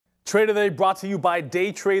Trader Day brought to you by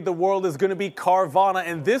Day Trade the World is going to be Carvana,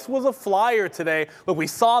 and this was a flyer today. Look, we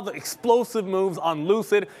saw the explosive moves on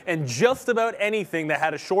Lucid and just about anything that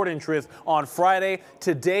had a short interest on Friday.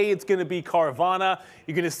 Today it's going to be Carvana.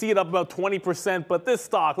 You're going to see it up about 20%, but this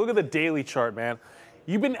stock, look at the daily chart, man.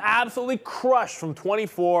 You've been absolutely crushed from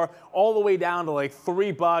 24 all the way down to like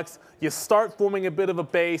 $3. You start forming a bit of a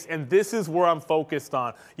base, and this is where I'm focused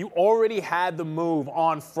on. You already had the move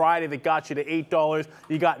on Friday that got you to $8.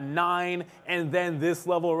 You got $9, and then this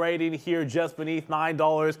level right in here just beneath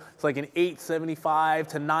 $9. It's like an $8.75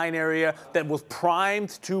 to $9 area that was primed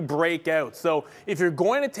to break out. So if you're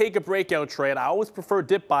going to take a breakout trade, I always prefer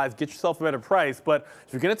dip buys, get yourself a better price. But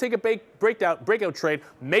if you're going to take a breakout trade,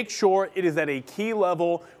 make sure it is at a key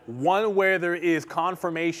level, one where there is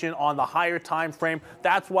confirmation on the higher time frame.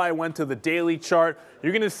 That's why I went to the daily chart.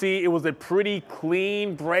 You're going to see it was a pretty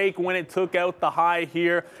clean break when it took out the high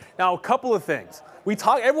here. Now, a couple of things.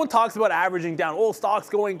 Everyone talks about averaging down. Oh, stock's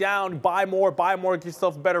going down, buy more, get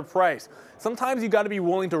yourself a better price. Sometimes you got to be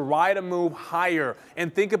willing to ride a move higher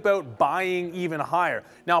and think about buying even higher.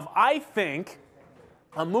 Now, if I think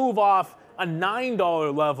a move off a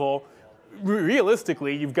 $9 level,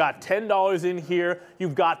 realistically, you've got $10 in here,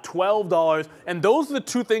 you've got $12, and those are the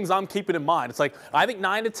two things I'm keeping in mind. It's like, I think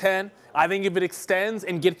 9 to 10, I think if it extends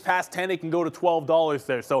and gets past 10, it can go to $12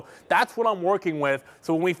 there. So that's what I'm working with.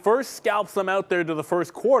 So when we first scalp some out there to the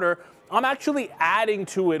first quarter, I'm actually adding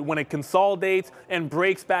to it when it consolidates and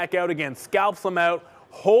breaks back out again. Scalp some out,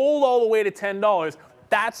 hold all the way to $10.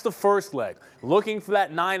 That's the first leg. Looking for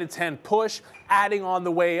that 9 to 10 push, adding on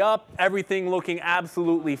the way up, everything looking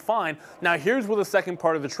absolutely fine. Now here's where the second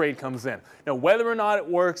part of the trade comes in. Now whether or not it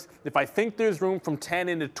works, if I think there's room from 10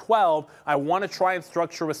 into 12, I want to try and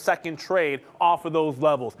structure a second trade off of those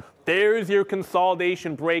levels. There's your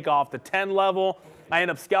consolidation break off the 10 level. I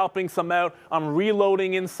end up scalping some out, I'm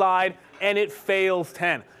reloading inside, and it fails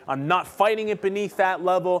 10. I'm not fighting it beneath that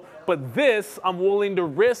level, but this I'm willing to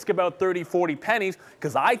risk about 30, 40 pennies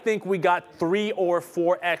because I think we got 3 or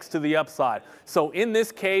 4x to the upside. So in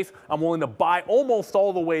this case, I'm willing to buy almost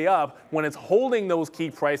all the way up when it's holding those key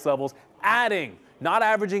price levels, adding, not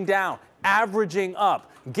averaging down, averaging up.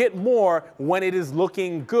 Get more when it is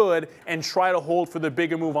looking good and try to hold for the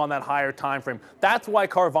bigger move on that higher time frame. That's why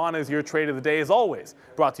Carvana is your trade of the day, as always.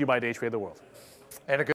 Brought to you by Day Trade the World. And a good